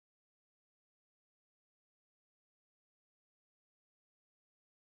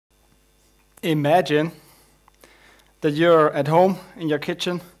Imagine that you're at home in your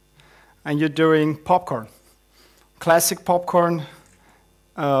kitchen and you're doing popcorn. Classic popcorn.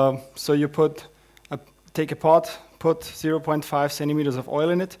 So you take a pot, put 0.5 centimeters of oil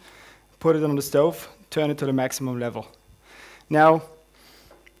in it, put it on the stove, turn it to the maximum level. Now,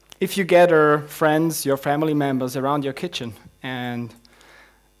 if you gather friends, your family members around your kitchen, and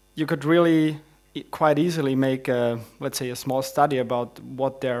you could really quite easily make, let's say, a small study about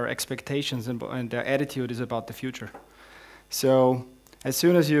what their expectations and their attitude is about the future. So as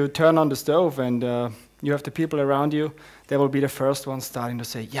soon as you turn on the stove and you have the people around you, they will be the first ones starting to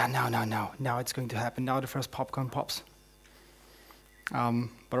say, yeah, now it's going to happen. Now the first popcorn pops.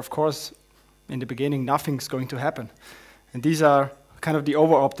 But of course, in the beginning, nothing's going to happen. And these are kind of the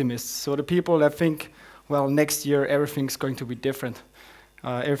over-optimists. So the people that think, well, next year everything's going to be different.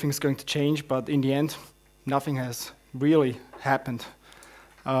 Everything's going to change, but in the end, nothing has really happened.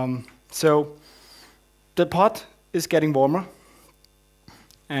 So the pot is getting warmer,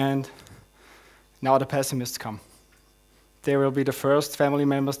 and now the pessimists come. They will be the first family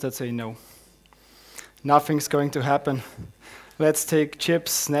members that say no. Nothing's going to happen. Let's take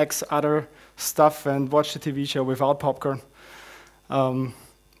chips, snacks, other stuff, and watch the TV show without popcorn.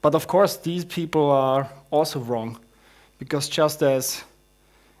 But of course, these people are also wrong, because just as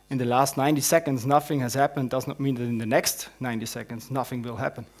in the last 90 seconds nothing has happened, does not mean that in the next 90 seconds nothing will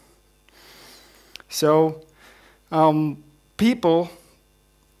happen. So people,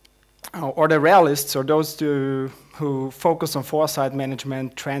 or the realists, or those who focus on foresight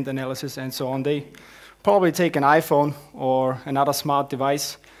management, trend analysis, and so on, they probably take an iPhone or another smart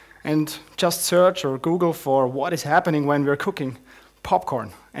device and just search or Google for what is happening when we're cooking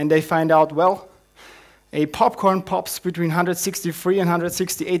popcorn. And they find out, well, a popcorn pops between 163 and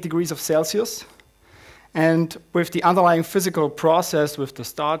 168 degrees of Celsius. And with the underlying physical process, with the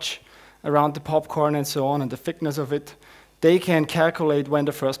starch around the popcorn and so on, and the thickness of it, they can calculate when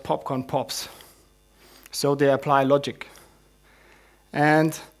the first popcorn pops. So they apply logic.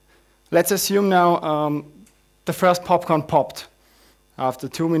 And let's assume now the first popcorn popped after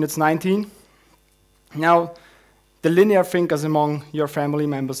 2 minutes 19. Now, the linear thinkers among your family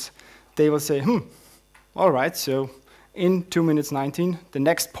members, they will say, all right, so in 2 minutes 19, the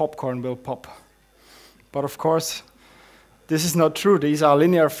next popcorn will pop. But of course, this is not true. These are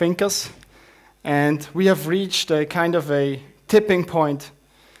linear thinkers, and we have reached a kind of a tipping point.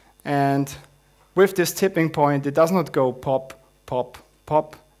 And with this tipping point, it does not go pop, pop,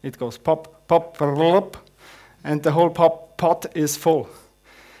 pop. It goes pop, pop, pop, and the whole pot is full.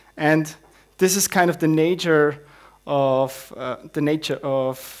 And this is kind of the nature of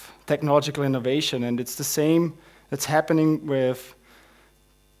technological innovation, and it's the same that's happening with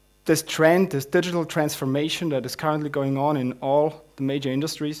this trend, this digital transformation that is currently going on in all the major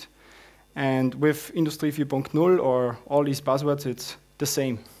industries. And with Industrie 4.0 or all these buzzwords, it's the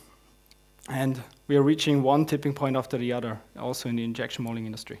same. And we are reaching one tipping point after the other, also in the injection molding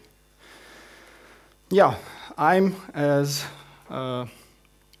industry. Yeah, I'm, as Ole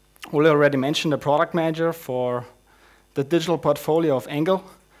already mentioned, a product manager for the digital portfolio of ENGEL.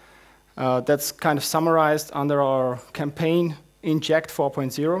 That's kind of summarized under our campaign, Inject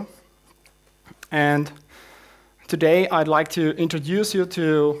 4.0. And today I'd like to introduce you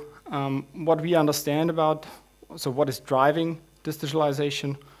to what we understand about, so what is driving this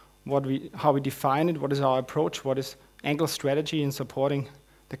digitalization, how we define it, what is our approach, what is ENGEL's strategy in supporting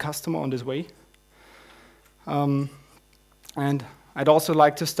the customer on this way. And I'd also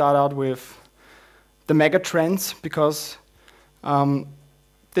like to start out with the mega trends, because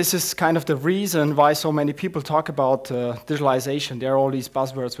this is kind of the reason why so many people talk about digitalization. There are all these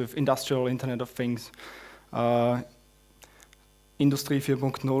buzzwords with industrial Internet of Things, Industrie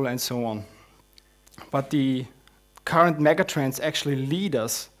 4.0, and so on. But the current megatrends actually lead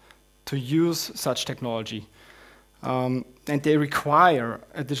us to use such technology, and they require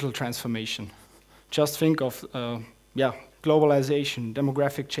a digital transformation. Just think of globalization,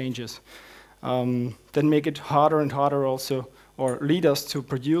 demographic changes, that make it harder and harder also, or lead us to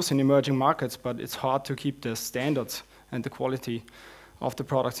produce in emerging markets, but it's hard to keep the standards and the quality of the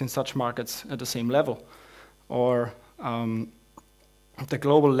products in such markets at the same level. Or the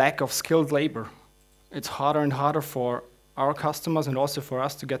global lack of skilled labor. It's harder and harder for our customers and also for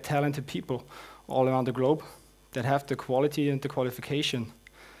us to get talented people all around the globe that have the quality and the qualification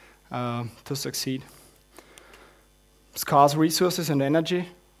to succeed. Scarce resources and energy.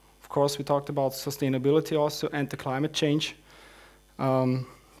 Of course, we talked about sustainability also, and the climate change.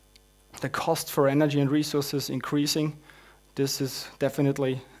 The cost for energy and resources increasing. This is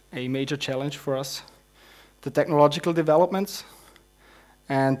definitely a major challenge for us. The technological developments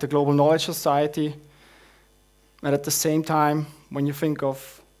and the global knowledge society. And at the same time, when you think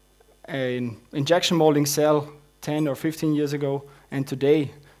of an injection molding cell 10 or 15 years ago, and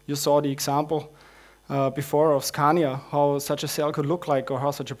today, you saw the example before of Scania, how such a cell could look like, or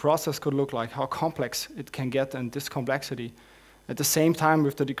how such a process could look like, how complex it can get, and this complexity. At the same time,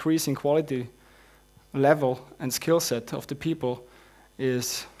 with the decreasing quality level and skill set of the people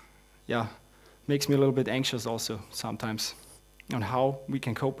is, makes me a little bit anxious also sometimes on how we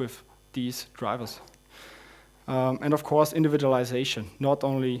can cope with these drivers. And of course, individualization, not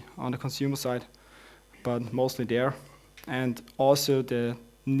only on the consumer side, but mostly there. And also the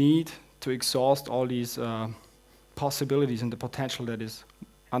need to exhaust all these possibilities and the potential that is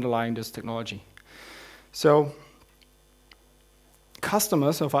underlying this technology. So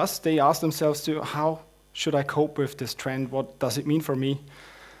customers of us, they ask themselves too, how should I cope with this trend? What does it mean for me?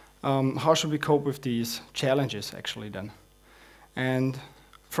 How should we cope with these challenges actually then? And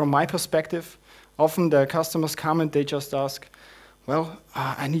from my perspective, often the customers come and they just ask, well,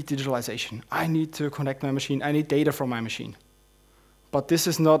 I need digitalization. I need to connect my machine. I need data from my machine. But this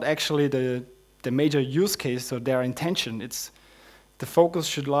is not actually the major use case or their intention. It's the focus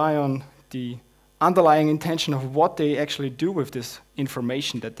should lie on the underlying intention of what they actually do with this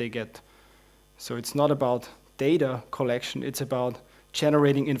information that they get. So it's not about data collection, it's about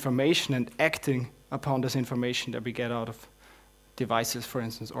generating information and acting upon this information that we get out of devices, for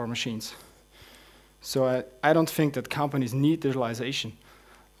instance, or machines. So I don't think that companies need digitalization.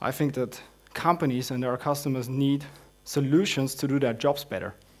 I think that companies and their customers need solutions to do their jobs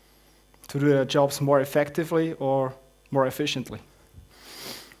better, to do their jobs more effectively or more efficiently.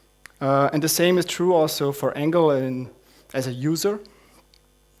 And the same is true also for ENGEL as a user.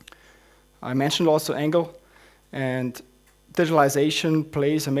 I mentioned also ENGEL, and digitalization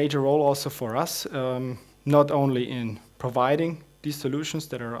plays a major role also for us, not only in providing these solutions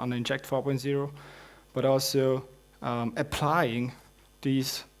that are on Inject 4.0, but also applying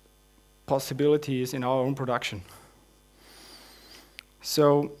these possibilities in our own production.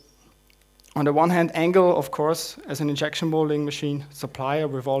 So on the one hand, ENGEL, of course, as an injection molding machine supplier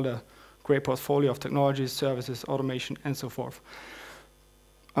with all the great portfolio of technologies, services, automation, and so forth.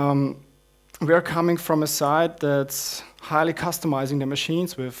 We are coming from a side that's highly customizing the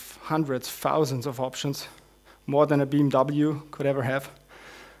machines with hundreds, thousands of options, more than a BMW could ever have.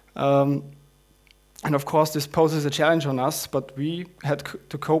 And of course, this poses a challenge on us, but we had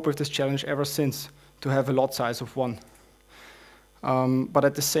to cope with this challenge ever since, to have a lot size of 1. But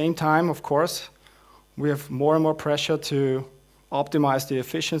at the same time, of course, we have more and more pressure to optimize the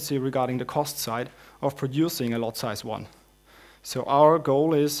efficiency regarding the cost side of producing a lot size 1. So our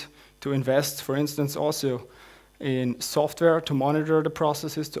goal is to invest, for instance, also in software to monitor the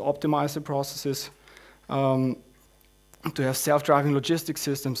processes, to optimize the processes, to have self-driving logistics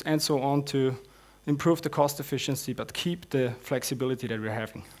systems, and so on, to improve the cost efficiency, but keep the flexibility that we're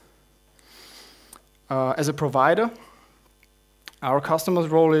having. As a provider, our customer's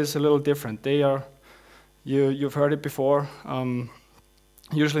role is a little different. They are, you've heard it before,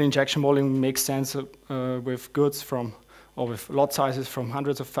 usually injection molding makes sense with goods from, or with lot sizes from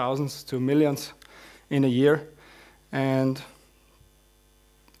hundreds of thousands to millions in a year. And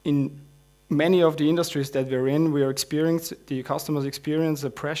in many of the industries that we're in, the customers experience the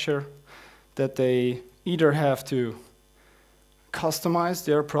pressure that they either have to customize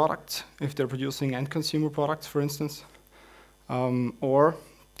their product if they're producing end consumer products, for instance, or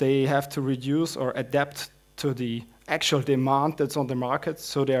they have to reduce or adapt to the actual demand that's on the market,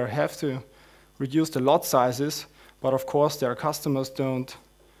 so they have to reduce the lot sizes, but of course their customers don't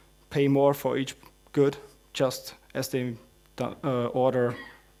pay more for each good just as they order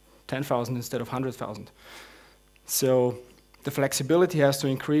 10,000 instead of 100,000. So the flexibility has to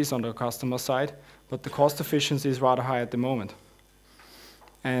increase on the customer side, but the cost efficiency is rather high at the moment.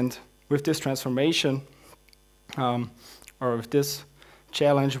 And with this transformation, or with this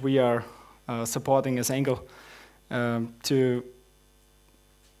challenge, we are supporting as ENGEL to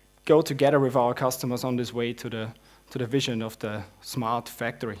go together with our customers on this way to the vision of the smart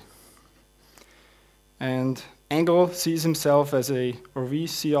factory. And ENGEL sees himself as or we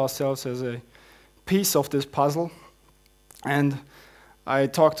see ourselves as a piece of this puzzle. And I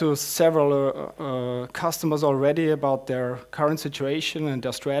talked to several customers already about their current situation and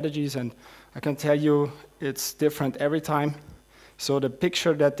their strategies, and I can tell you it's different every time. So the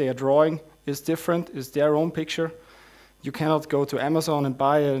picture that they are drawing is different, is their own picture. You cannot go to Amazon and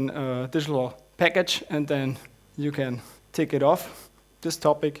buy a digital package and then you can tick it off, this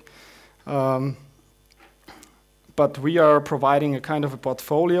topic. But we are providing a kind of a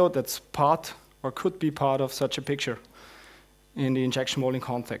portfolio that's part or could be part of such a picture. in the injection molding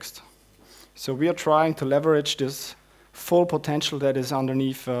context. So we are trying to leverage this full potential that is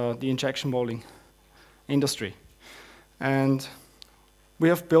underneath the injection molding industry. And we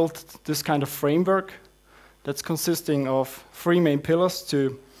have built this kind of framework that's consisting of 3 main pillars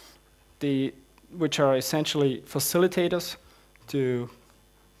which are essentially facilitators to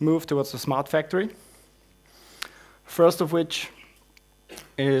move towards a smart factory. First of which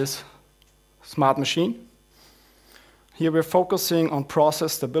is smart machine. Here we're focusing on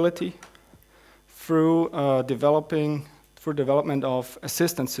process stability through development of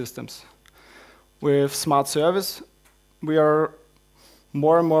assistance systems. With smart service, we are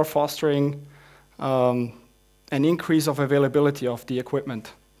more and more fostering an increase of availability of the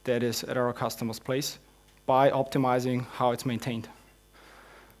equipment that is at our customer's place by optimizing how it's maintained.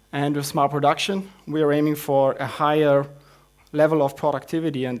 And with smart production, we are aiming for a higher level of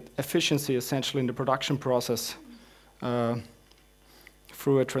productivity and efficiency essentially in the production process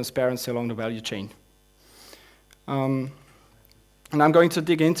through a transparency along the value chain. And I'm going to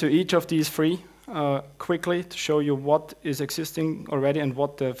dig into each of these 3 quickly to show you what is existing already and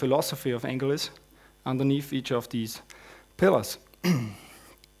what the philosophy of ENGEL is underneath each of these pillars.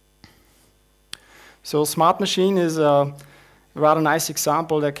 So smart machine is a rather nice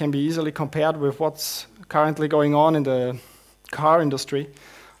example that can be easily compared with what's currently going on in the car industry.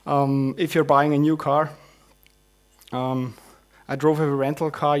 If you're buying a new car, I drove a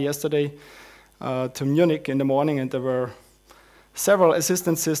rental car yesterday to Munich in the morning, and there were several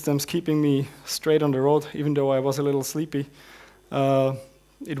assistance systems keeping me straight on the road, even though I was a little sleepy.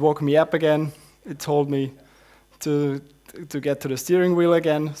 It woke me up again. It told me to get to the steering wheel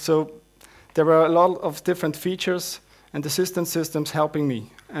again. So there were a lot of different features and assistance systems helping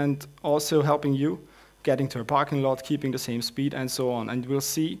me and also helping you getting to a parking lot, keeping the same speed, and so on. And we'll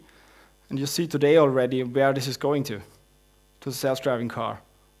see, and you see today already where this is going to the self-driving car,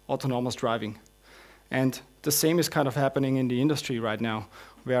 autonomous driving. And the same is kind of happening in the industry right now,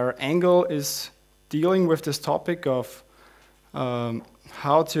 where ENGEL is dealing with this topic of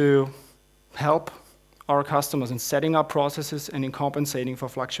how to help our customers in setting up processes and in compensating for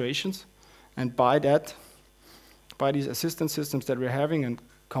fluctuations. And by that, by these assistance systems that we're having and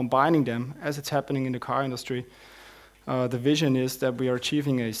combining them as it's happening in the car industry, the vision is that we are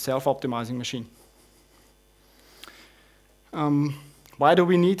achieving a self-optimizing machine. Why do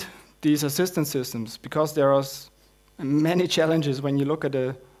we need these assistance systems? Because there are many challenges when you look at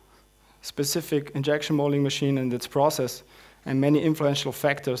a specific injection molding machine and its process, and many influential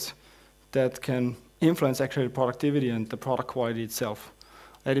factors that can influence actually the productivity and the product quality itself.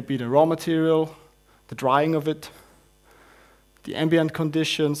 Let it be the raw material, the drying of it, the ambient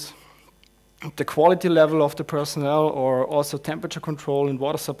conditions, the quality level of the personnel, or also temperature control and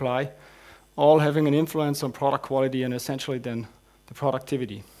water supply, all having an influence on product quality and essentially then the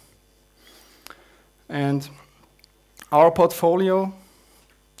productivity. And our portfolio,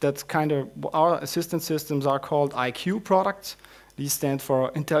 that's kind of, our assistance systems are called IQ products. These stand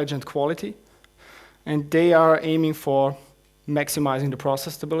for intelligent quality. And they are aiming for maximizing the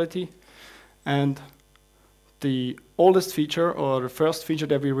process stability. And the oldest feature, or the first feature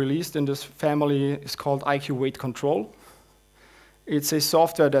that we released in this family, is called IQ weight control. It's a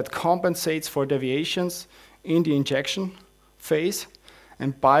software that compensates for deviations in the injection phase,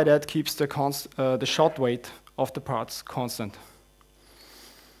 and by that keeps the shot weight of the parts constant.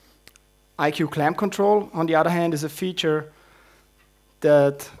 IQ clamp control, on the other hand, is a feature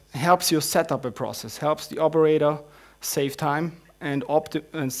that helps you set up a process, helps the operator save time and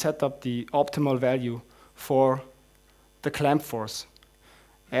set up the optimal value for the clamp force,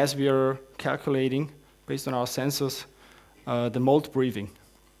 as we are calculating, based on our sensors, the mold breathing.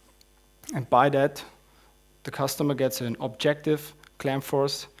 And by that, the customer gets an objective clamp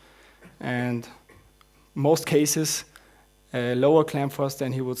force, and most cases, a lower clamp force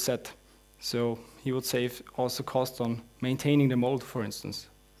than he would set. So he would save also cost on maintaining the mold, for instance.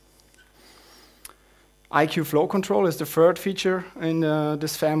 IQ flow control is the third feature in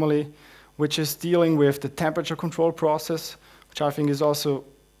this family, which is dealing with the temperature control process, which I think is also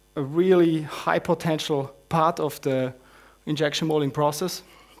a really high potential part of the injection molding process.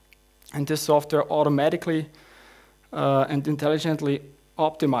 And this software automatically and intelligently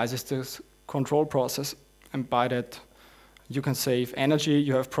optimizes this control process, and by that you can save energy,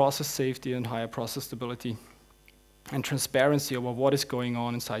 you have process safety and higher process stability and transparency over what is going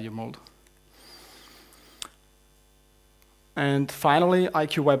on inside your mold. And finally,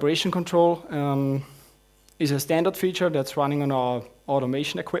 IQ vibration control is a standard feature that's running on our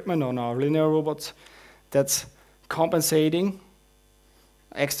automation equipment, on our linear robots, that's compensating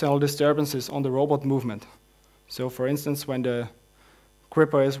external disturbances on the robot movement. So for instance, when the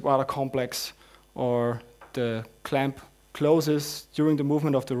gripper is rather complex or the clamp closes during the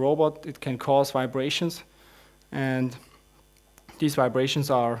movement of the robot, it can cause vibrations, and these vibrations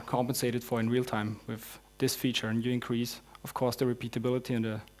are compensated for in real time with this feature, and you increase, of course, the repeatability and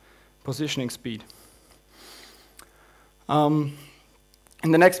the positioning speed. In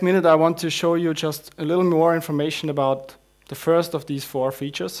the next minute, I want to show you just a little more information about the first of these 4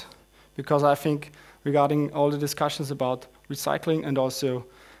 features, because I think regarding all the discussions about recycling and also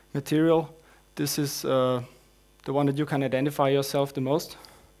material, this is the one that you can identify yourself the most.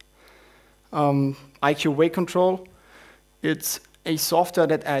 IQ weight control, it's a software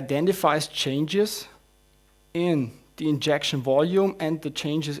that identifies changes in the injection volume and the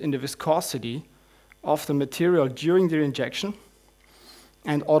changes in the viscosity of the material during the injection,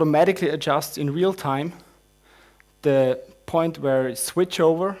 and automatically adjusts in real time the point where it switch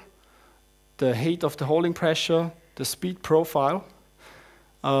over, the height of the holding pressure, the speed profile,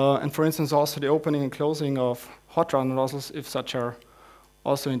 and for instance also the opening and closing of hot rod nozzles if such are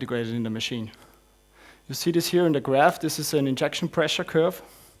also integrated in the machine. You see this here in the graph. This is an injection pressure curve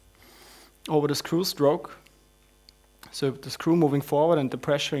over the screw stroke. So the screw moving forward and the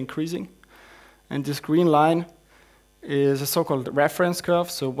pressure increasing. And this green line is a so-called reference curve.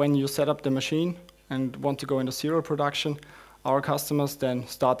 So when you set up the machine and want to go into serial production, our customers then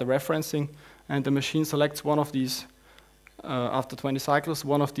start the referencing, and the machine selects one of these, after 20 cycles,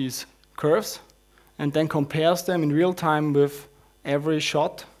 one of these curves, and then compares them in real time with every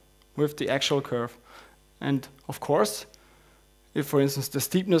shot with the actual curve. And of course, if for instance the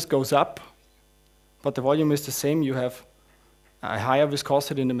steepness goes up, but the volume is the same, you have a higher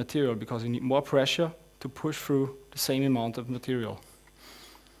viscosity in the material because you need more pressure to push through the same amount of material.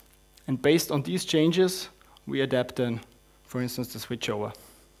 And based on these changes, we adapt then, for instance, the switchover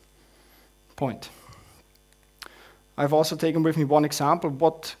point. I've also taken with me one example.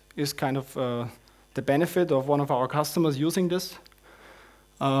 What is kind of the benefit of one of our customers using this?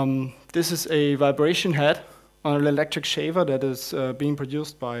 This is a vibration head on an electric shaver that is being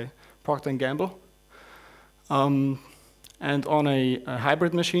produced by Procter & Gamble. And on a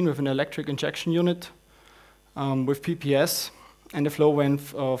hybrid machine with an electric injection unit with PPS and a flow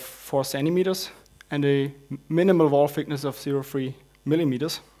length of 4 centimeters and a minimal wall thickness of 0.3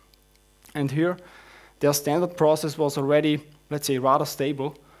 millimeters. And here, their standard process was already, let's say, rather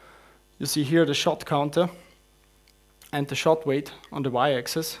stable. You see here the shot counter and the shot weight on the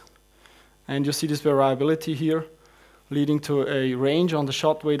y-axis. And you see this variability here, leading to a range on the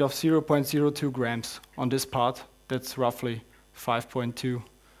shot weight of 0.02 grams on this part. That's roughly 5.2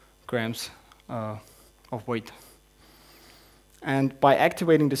 grams of weight. And by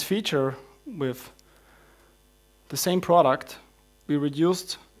activating this feature with the same product, we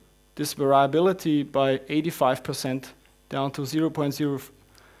reduced this variability by 85% down to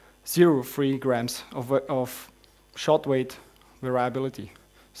 0.003 grams of shot weight variability.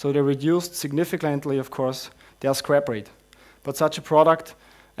 So they reduced significantly, of course, their scrap rate. But such a product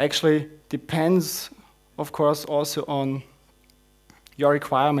actually depends, of course, also on your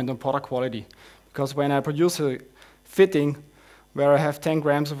requirement on product quality. Because when I produce a fitting where I have 10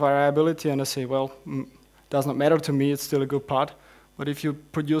 grams of variability and I say, well, does not matter to me, it's still a good part. But if you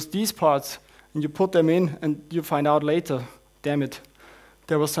produce these parts and you put them in and you find out later, damn it,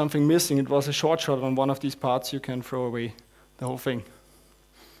 there was something missing, it was a short shot on one of these parts, you can throw away the whole thing.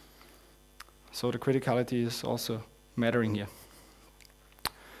 So the criticality is also mattering here.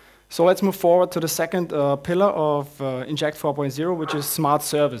 So let's move forward to the second pillar of Inject 4.0, which is smart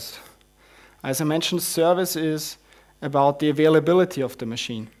service. As I mentioned, service is about the availability of the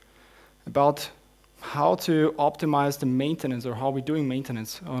machine, about how to optimize the maintenance or how we're doing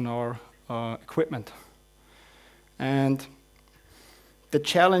maintenance on our equipment. And the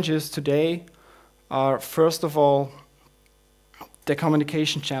challenges today are, first of all, the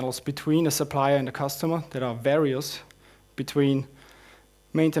communication channels between a supplier and a customer that are various between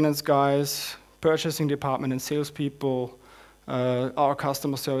maintenance guys, purchasing department and salespeople, our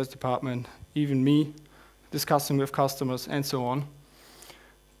customer service department, even me discussing with customers and so on,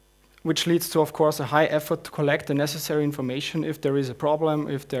 which leads to, of course, a high effort to collect the necessary information if there is a problem,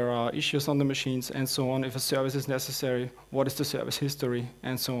 if there are issues on the machines and so on, if a service is necessary, what is the service history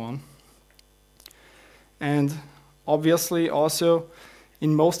and so on. And obviously also,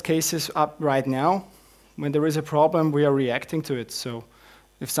 in most cases up right now, when there is a problem, we are reacting to it. So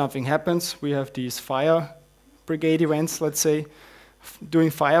if something happens, we have these fire brigade events, let's say,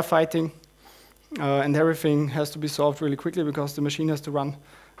 doing firefighting, and everything has to be solved really quickly because the machine has to run.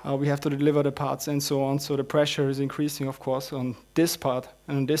 We have to deliver the parts and so on. So the pressure is increasing, of course, on this part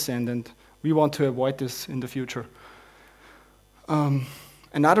and on this end. And we want to avoid this in the future.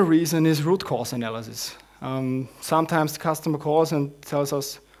 Another reason is root cause analysis. Sometimes the customer calls and tells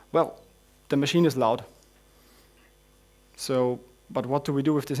us, well, the machine is loud. So, but what do we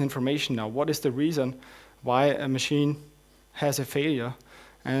do with this information now? What is the reason why a machine has a failure?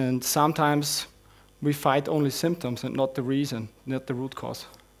 And sometimes we fight only symptoms and not the reason, not the root cause.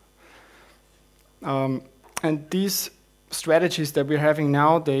 And these strategies that we're having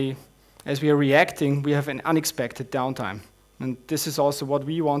now, as we are reacting, we have an unexpected downtime. And this is also what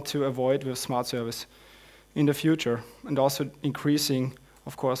we want to avoid with smart service in the future, and also increasing,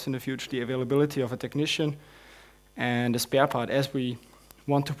 of course, in the future, the availability of a technician and a spare part, as we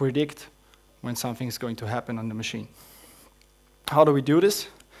want to predict when something is going to happen on the machine. How do we do this?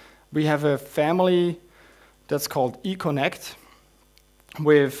 We have a family that's called eConnect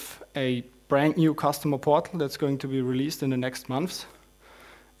with a brand new customer portal that's going to be released in the next months.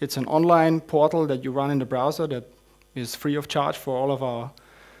 It's an online portal that you run in the browser that is free of charge for all of our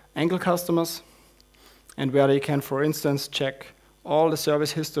ENGEL customers, and where they can, for instance, check all the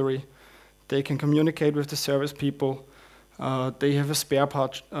service history. They can communicate with the service people. They have a spare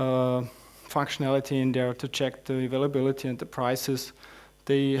part functionality in there to check the availability and the prices.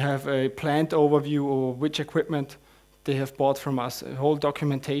 They have a plant overview of which equipment they have bought from us, a whole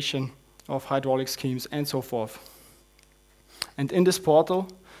documentation of hydraulic schemes and so forth. And in this portal,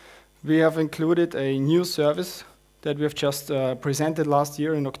 we have included a new service that we have just presented last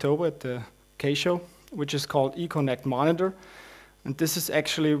year in October at the K-Show, which is called eConnect Monitor. And this is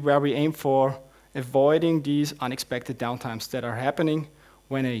actually where we aim for avoiding these unexpected downtimes that are happening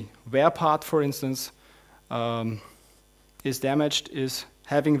when a wear part, for instance, is damaged, is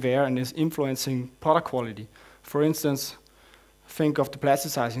having wear and is influencing product quality. For instance, think of the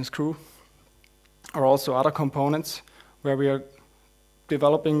plasticizing screw, or also other components where we are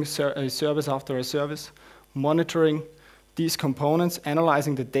developing a service after a service, monitoring these components,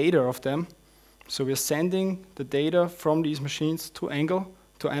 analyzing the data of them. So we're sending the data from these machines to ENGEL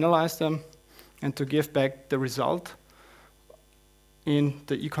to analyze them and to give back the result in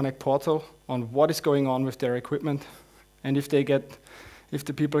the eConnect portal on what is going on with their equipment, and if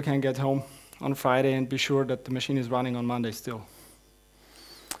the people can get home on Friday and be sure that the machine is running on Monday still.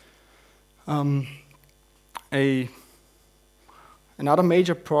 Another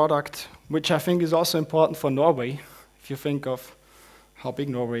major product, which I think is also important for Norway, if you think of how big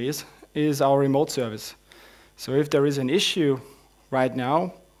Norway is our remote service. So if there is an issue right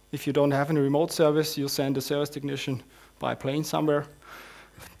now, if you don't have any remote service, you send a service technician by plane somewhere,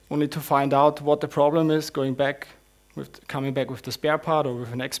 only to find out what the problem is, coming back with the spare part or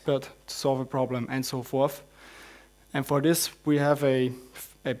with an expert to solve a problem and so forth. And for this, we have a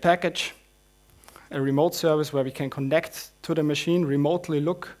package, a remote service where we can connect to the machine, remotely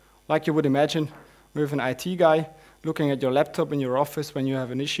look, like you would imagine with an IT guy, looking at your laptop in your office when you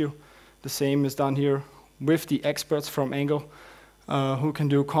have an issue. The same is done here with the experts from ENGEL, who can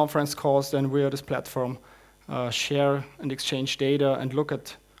do conference calls then via this platform, share and exchange data and look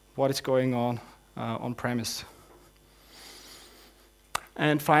at what is going on premise.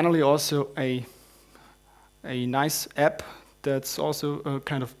 And finally, also a nice app that's also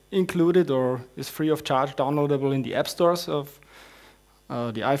kind of included or is free of charge, downloadable in the app stores of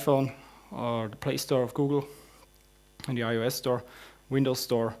the iPhone or the Play Store of Google, and the iOS store, Windows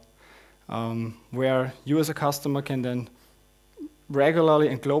Store, where you as a customer can then regularly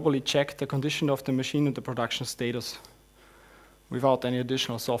and globally check the condition of the machine and the production status without any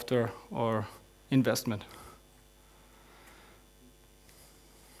additional software or investment.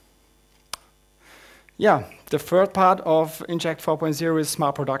 Yeah, the third part of Inject 4.0 is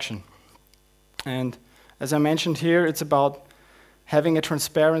smart production. And as I mentioned here, it's about having a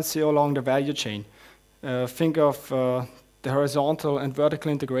transparency along the value chain. Think of the horizontal and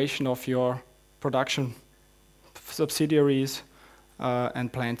vertical integration of your production subsidiaries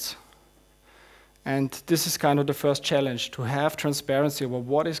and plants. And this is kind of the first challenge, to have transparency over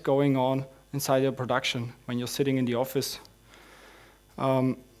what is going on inside your production when you're sitting in the office.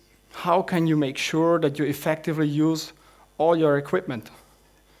 How can you make sure that you effectively use all your equipment?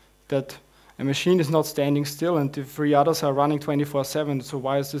 That a machine is not standing still and the three others are running 24/7, so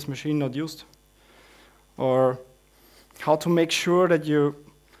why is this machine not used? Or how to make sure that you,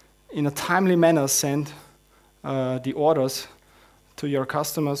 in a timely manner, send the orders to your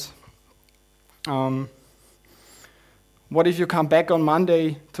customers. What if you come back on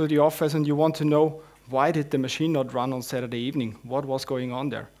Monday to the office and you want to know, why did the machine not run on Saturday evening? What was going on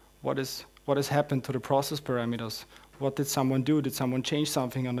there? What has happened to the process parameters? What did someone do? Did someone change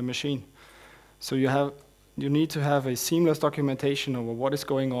something on the machine? So you You need to have a seamless documentation over what is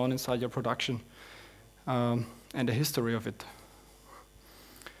going on inside your production and the history of it.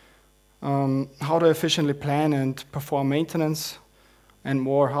 How to efficiently plan and perform maintenance, and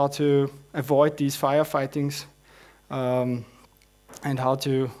more how to avoid these firefightings, and how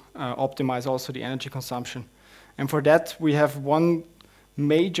to optimize also the energy consumption. And for that, we have one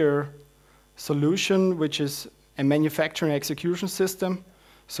major solution, which is a manufacturing execution system.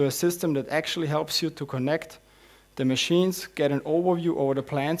 So a system that actually helps you to connect the machines, get an overview over the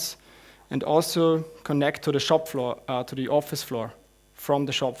plants, and also connect to the shop floor, to the office floor from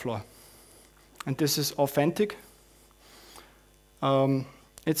the shop floor. And this is authentic.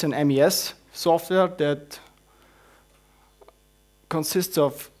 It's an MES software that consists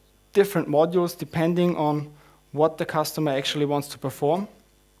of different modules depending on what the customer actually wants to perform.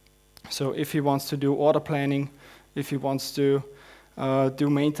 So if he wants to do order planning, if he wants to do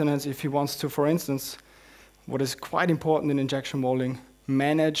maintenance, if he wants to, for instance, what is quite important in injection molding,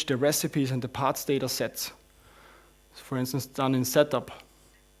 manage the recipes and the parts data sets. For instance, done in setup.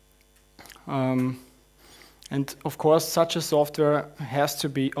 And of course, such a software has to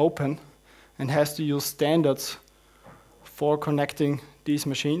be open and has to use standards for connecting these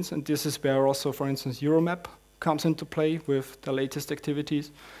machines. And this is where also, for instance, Euromap comes into play with the latest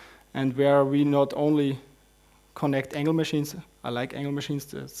activities, and where we not only connect ENGEL machines, I like ENGEL machines,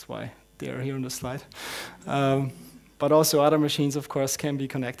 that's why they're here on the slide, but also other machines, of course, can be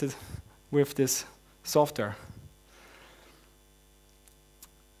connected with this software.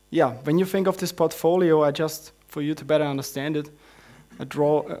 Yeah, when you think of this portfolio, I just, for you to better understand it, I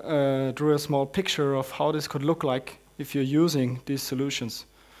drew a small picture of how this could look like if you're using these solutions.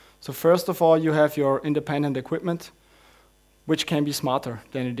 So first of all, you have your independent equipment, which can be smarter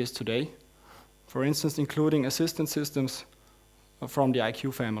than it is today. For instance, including assistance systems from the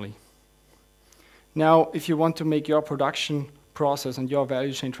IQ family. Now, if you want to make your production process and your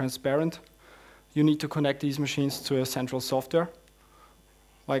value chain transparent, you need to connect these machines to a central software,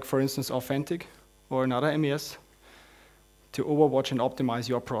 like for instance Authentic or another MES, to overwatch and optimize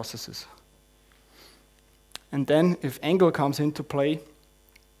your processes. And then if ENGEL comes into play,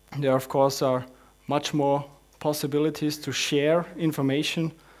 there of course are much more possibilities to share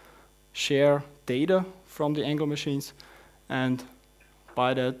information, share data from the ENGEL machines, and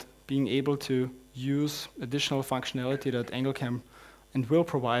by that being able to use additional functionality that ENGEL can and will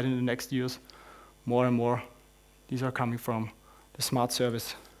provide in the next years more and more. These are coming from the smart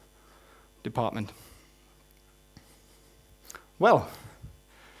service department. Well,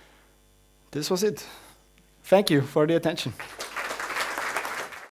 this was it. Thank you for the attention.